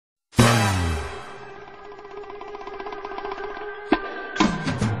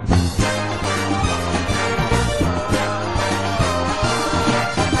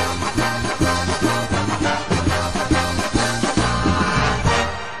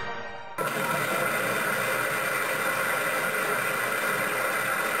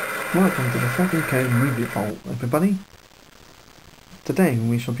Welcome to the second code movie vault, everybody. Today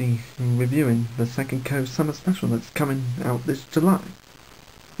we shall be reviewing the second code summer special that's coming out this July.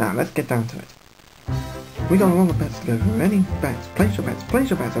 Now let's get down to it. We got a lot of bets to go through. Any bets? Place your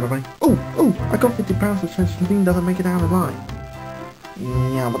bets, everybody. Oh, I got £50 that says Slovene doesn't make it out alive.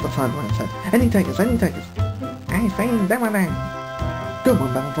 Yeah, what the sideline said. Any takers? Hey, Spain, down my man. Good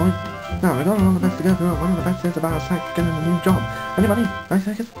one, Battleboy. Now, we got a lot of bets to go through. One of the bets is about Sack getting a new job. Anybody? 9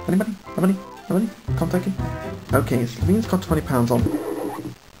 seconds? Anybody? Can't take it? Okay, Slovene's got £20 on.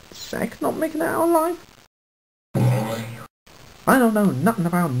 Sack not making it out alive? I don't know nothing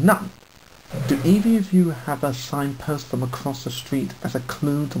about nothing. Do either of you have a signpost from across the street as a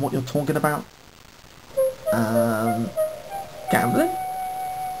clue to what you're talking about? Gambling?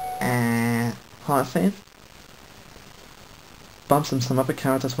 Horses? Bumps and some other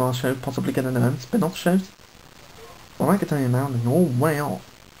characters from our show possibly getting their own spin-off shows? Well, I can tell you now, they're all way off.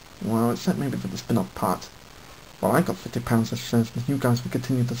 Well, except maybe for the spin-off part. Well, I got £50 that shows that you guys will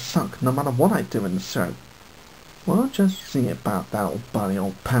continue to suck no matter what I do in the show. We'll just see about that, old buddy,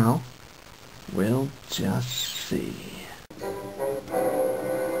 old pal. We'll just see.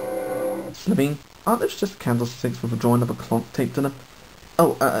 Slovene, aren't those just candlesticks with a drawing of a clock taped to them?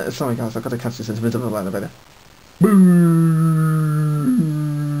 Oh, sorry guys, I've got to catch this invisible elevator.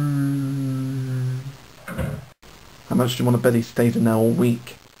 How much do you want to bet he stays in there all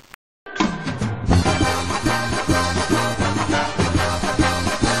week?